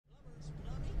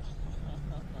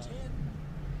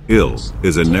A.I.L.A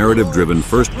is a narrative-driven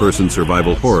first-person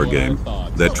survival horror game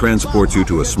that transports you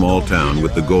to a small town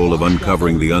with the goal of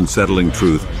uncovering the unsettling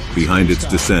truth behind its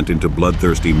descent into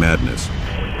bloodthirsty madness.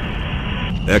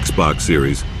 Xbox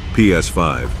Series,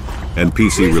 PS5, and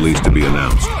PC release to be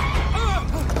announced.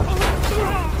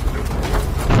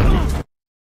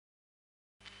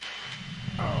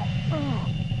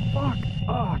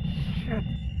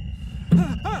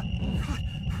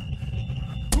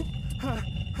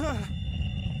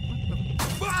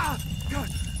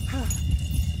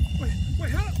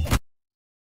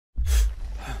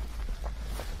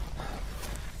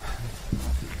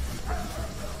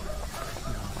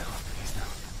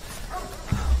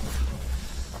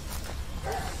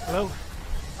 Hello?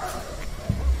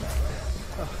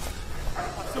 Oh,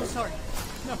 I'm so sorry.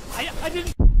 No, I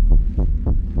didn't...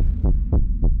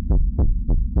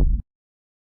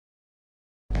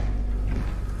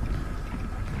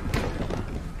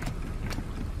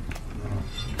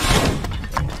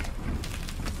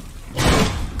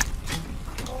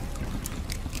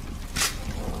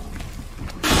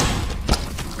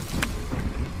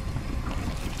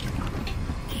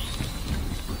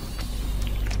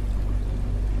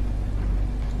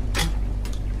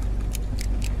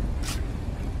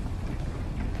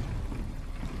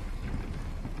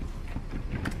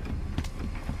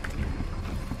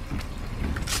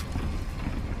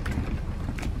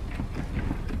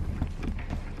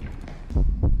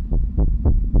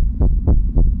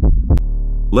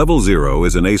 Level 0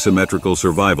 is an asymmetrical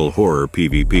survival horror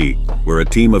PvP, where a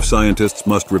team of scientists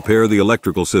must repair the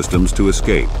electrical systems to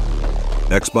escape.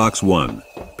 Xbox One,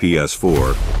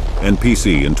 PS4, and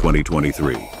PC in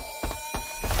 2023.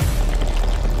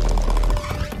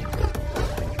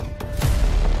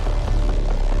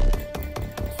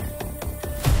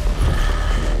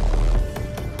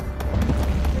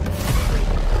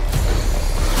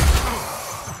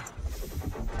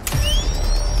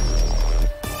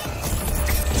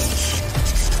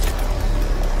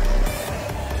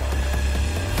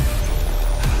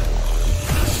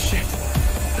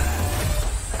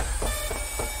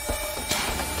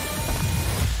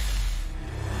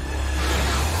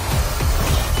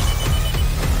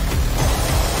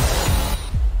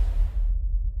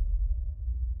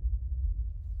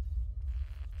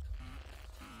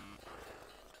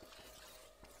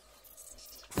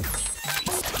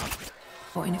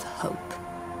 Point of hope.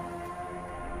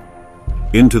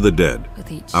 Into the Dead.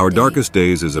 Our Darkest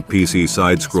Days is a PC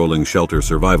side-scrolling shelter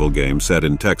survival game set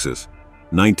in Texas,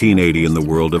 1980 in the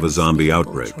world of a zombie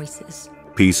outbreak.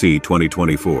 PC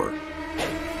 2024.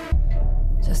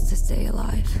 Just to stay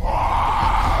alive.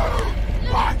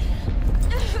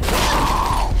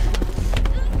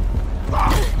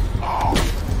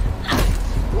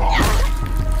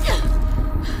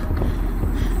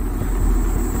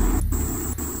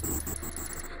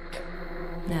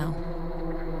 Now,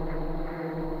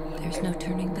 there's no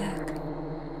turning back.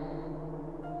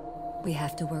 We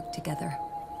have to work together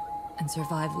and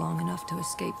survive long enough to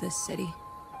escape this city.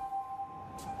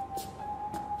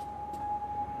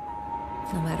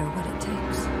 No matter what it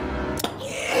takes.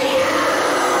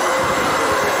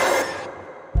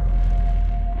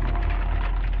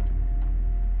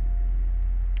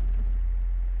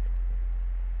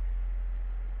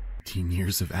 18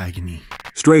 years of agony.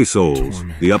 Stray Souls,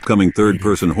 the upcoming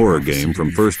third-person horror game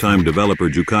from first-time developer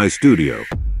Jukai Studio,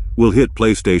 will hit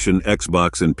PlayStation,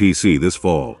 Xbox, and PC this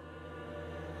fall.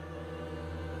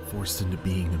 Forced into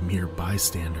being a mere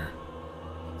bystander,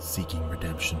 seeking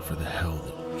redemption for the hell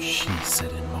that she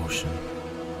set in motion.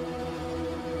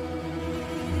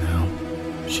 And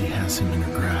now, she has him in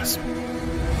her grasp.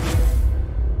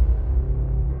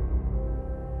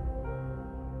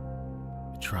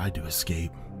 I tried to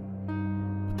escape,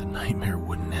 but the nightmare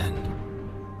wouldn't end.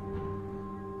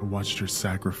 I watched her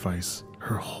sacrifice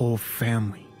her whole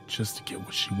family just to get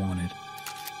what she wanted.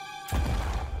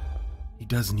 He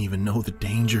doesn't even know the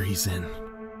danger he's in.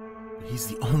 But he's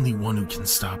the only one who can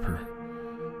stop her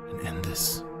and end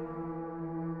this.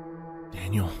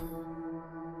 Daniel,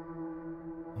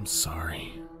 I'm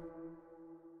sorry.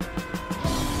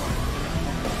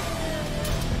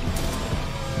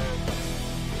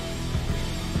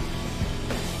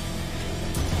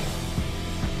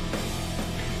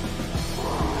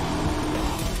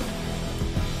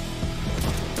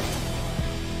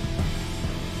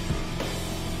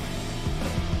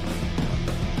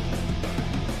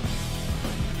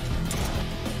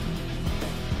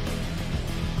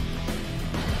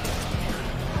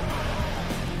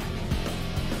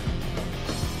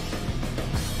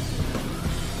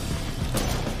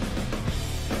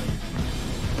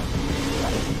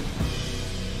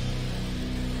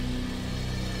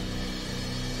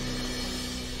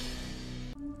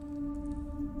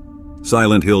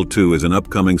 Silent Hill 2 is an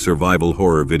upcoming survival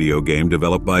horror video game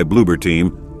developed by Bloober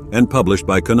Team and published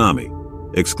by Konami,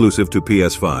 exclusive to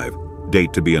PS5,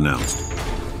 date to be announced.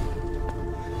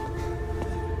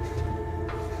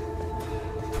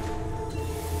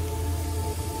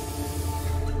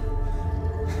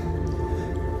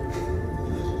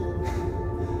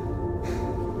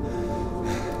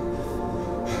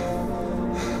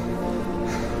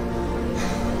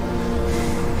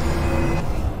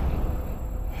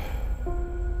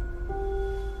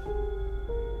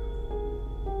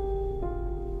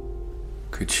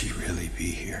 Could she really be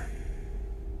here,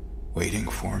 waiting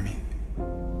for me?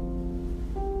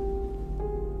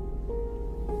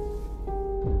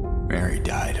 Mary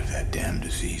died of that damn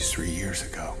disease 3 years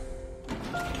ago.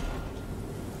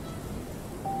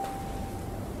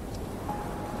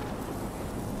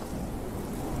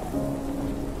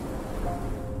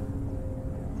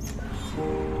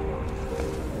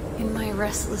 In my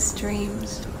restless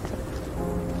dreams,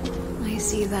 I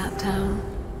see that town.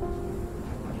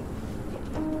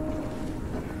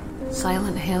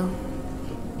 Silent Hill.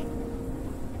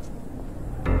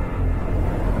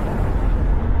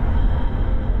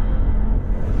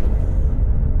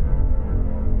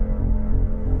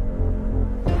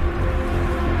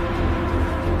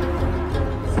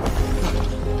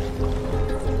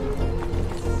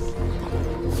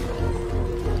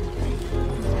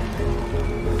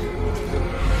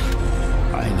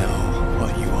 I know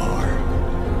what you are.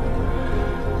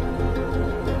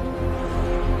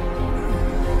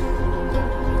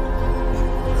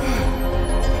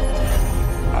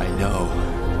 I know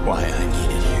why I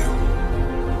needed you.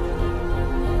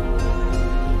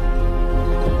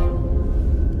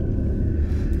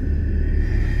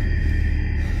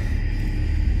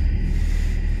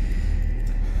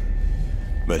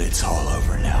 But it's all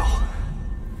over now.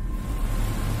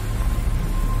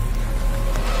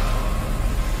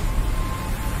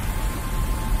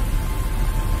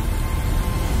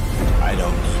 I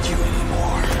don't need you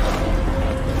anymore.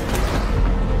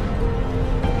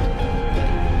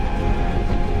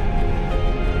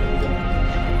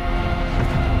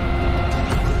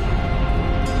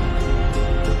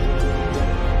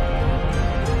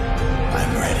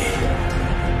 I'm ready.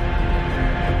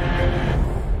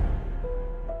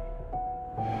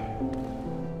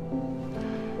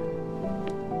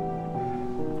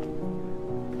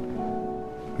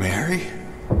 Mary?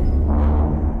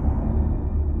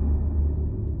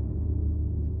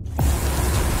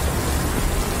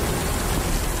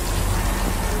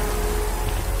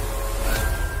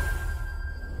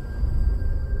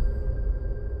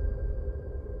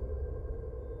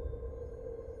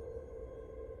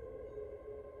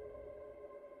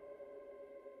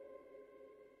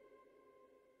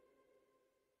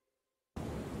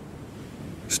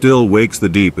 Still Wakes the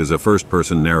Deep is a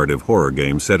first-person narrative horror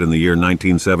game set in the year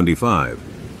 1975.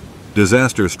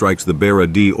 Disaster strikes the Barra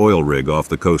D oil rig off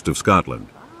the coast of Scotland.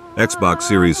 Xbox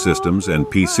Series systems and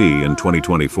PC in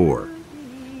 2024.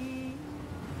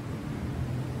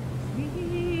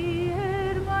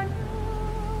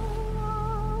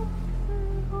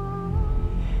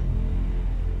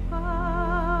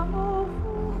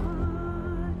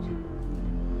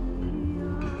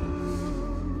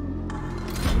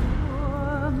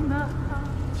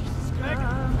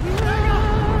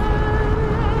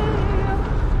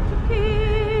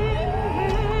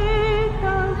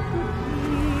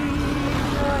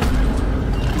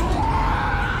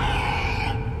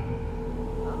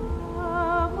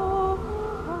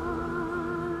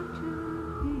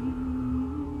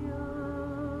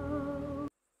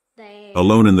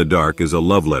 Alone in the Dark is a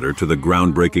love letter to the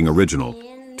groundbreaking original.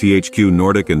 THQ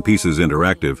Nordic and Pieces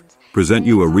Interactive present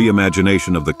you a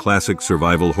reimagination of the classic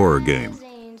survival horror game.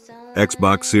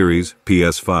 Xbox Series,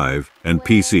 PS5, and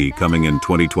PC coming in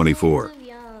 2024.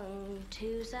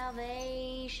 To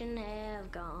salvation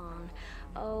have gone.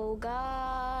 Oh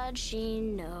God, she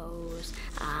knows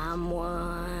I'm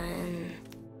one.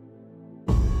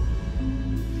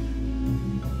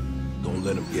 Don't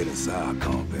let them get inside,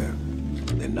 compare.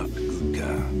 They're not the good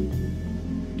kind.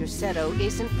 Derceto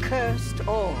isn't cursed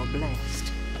or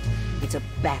blessed. It's a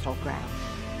battleground.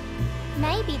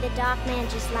 Maybe the Dark Man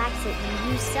just likes it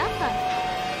when you suffer.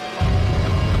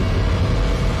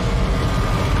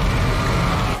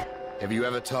 Have you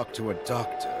ever talked to a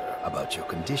doctor about your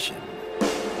condition?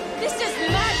 This is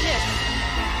madness!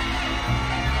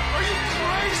 Are you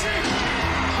crazy?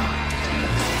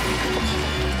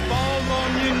 Fall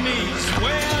on your knees,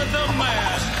 wear the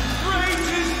mask, raise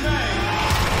his name.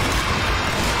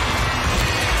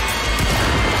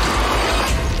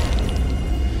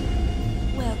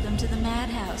 Welcome to the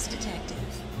madhouse, Detective.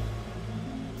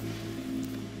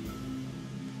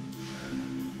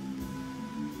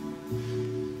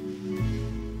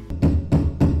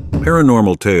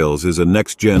 Paranormal Tales is a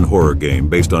next-gen horror game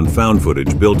based on found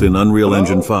footage built in Unreal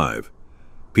Engine 5.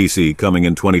 PC coming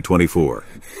in 2024.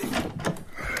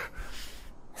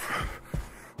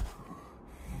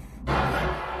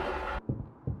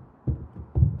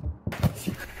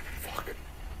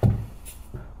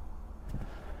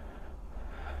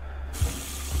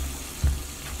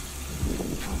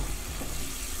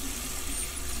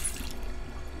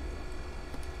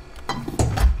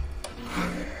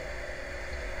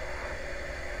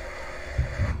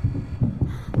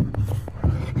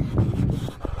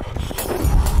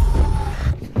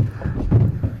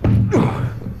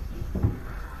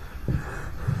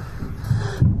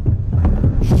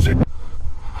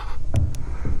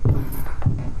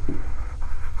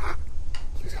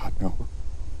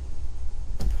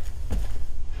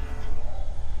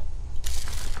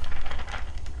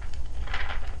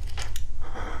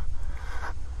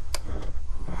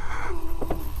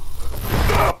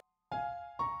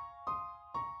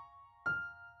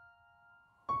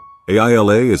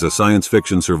 A.I.L.A. is a science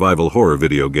fiction survival horror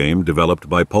video game developed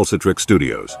by Pulsatrix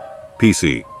Studios.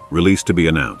 PC, release to be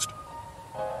announced.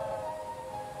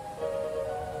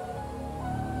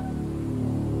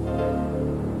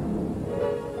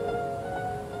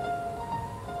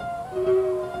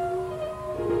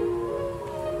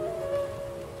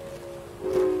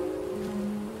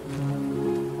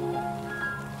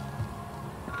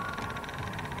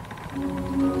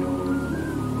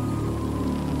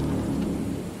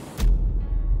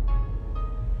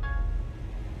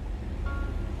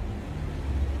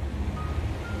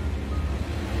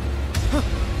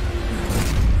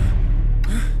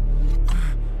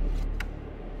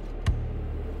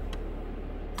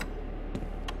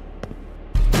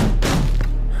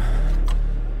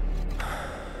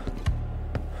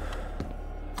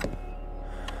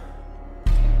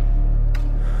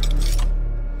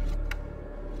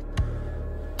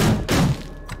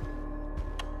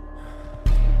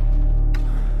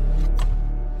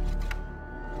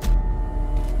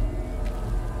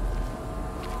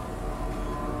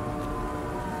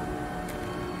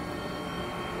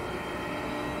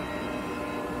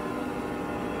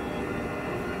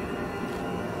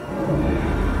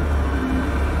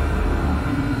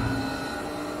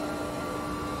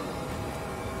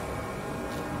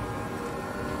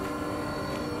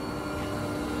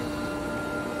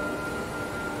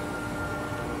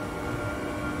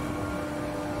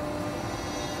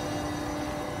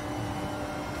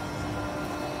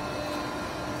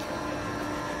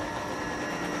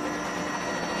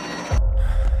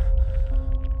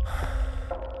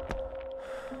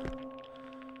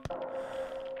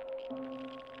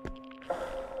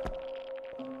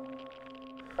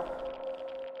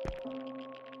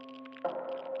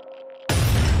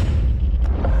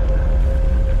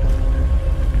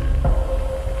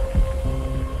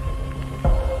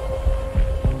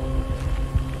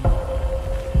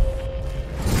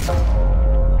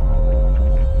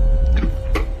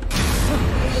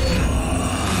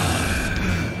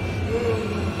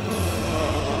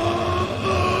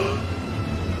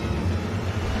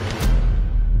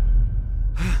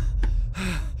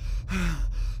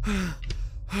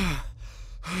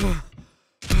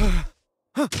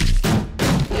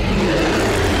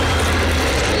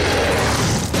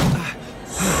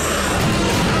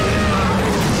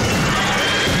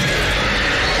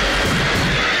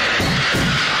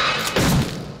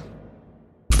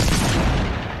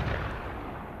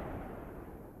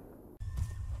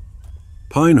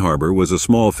 Pine Harbor was a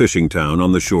small fishing town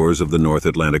on the shores of the North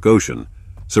Atlantic Ocean,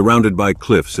 surrounded by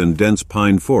cliffs and dense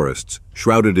pine forests,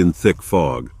 shrouded in thick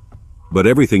fog. But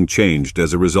everything changed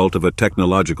as a result of a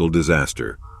technological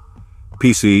disaster.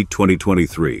 PC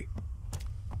 2023.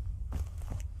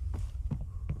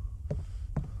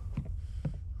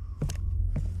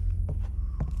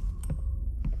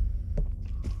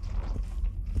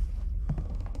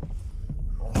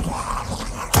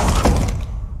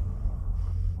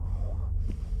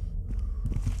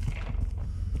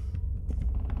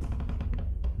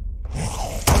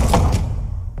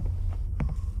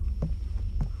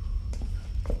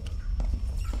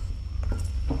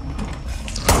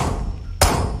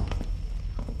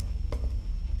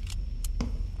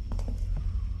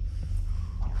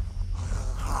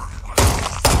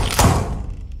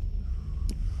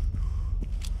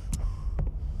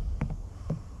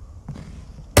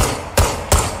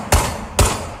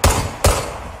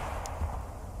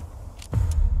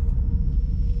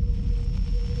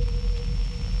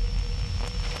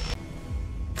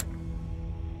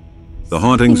 The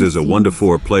Hauntings is a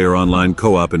 1-to-4 player online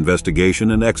co-op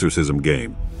investigation and exorcism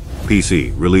game.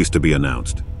 PC, release to be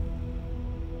announced.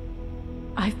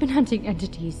 I I've been hunting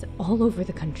entities all over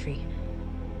the country.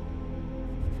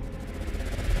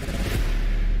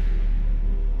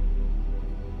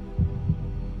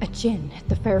 A djinn at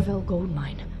the Fairville gold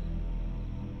mine.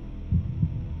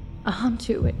 A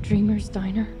hantu at Dreamer's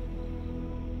Diner.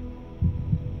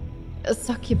 A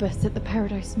succubus at the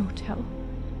Paradise Motel.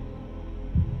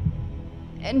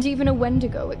 And even a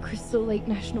wendigo at Crystal Lake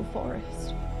National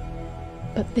Forest.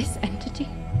 But this entity,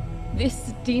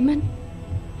 this demon,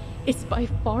 is by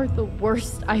far the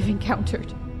worst I've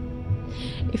encountered.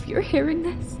 If you're hearing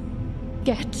this,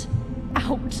 get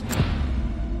out.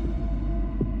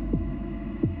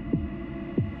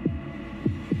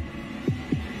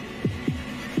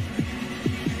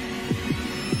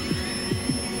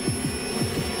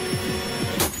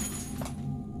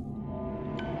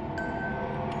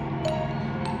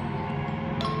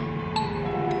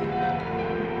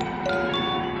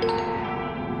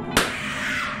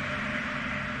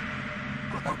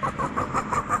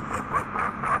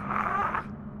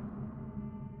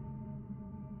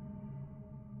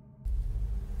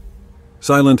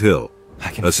 Silent Hill.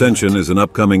 Ascension is an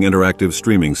upcoming interactive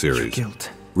streaming series.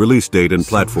 Release date and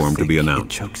platform to be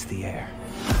announced. It chokes the air.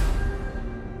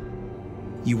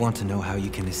 You want to know how you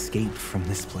can escape from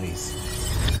this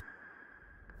place.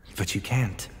 But you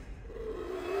can't.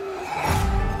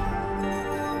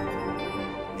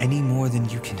 Any more than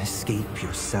you can escape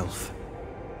yourself.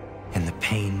 And the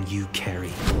pain you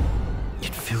carry.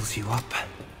 It fills you up.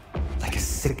 Like a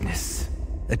sickness.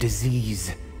 A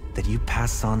disease. That you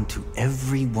pass on to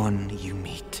everyone you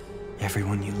meet,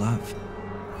 everyone you love,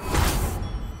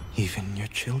 even your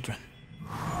children.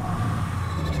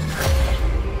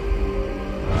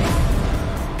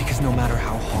 Because no matter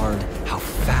how hard, how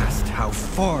fast, how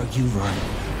far you run,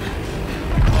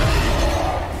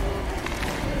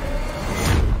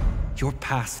 your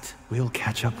past will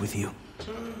catch up with you.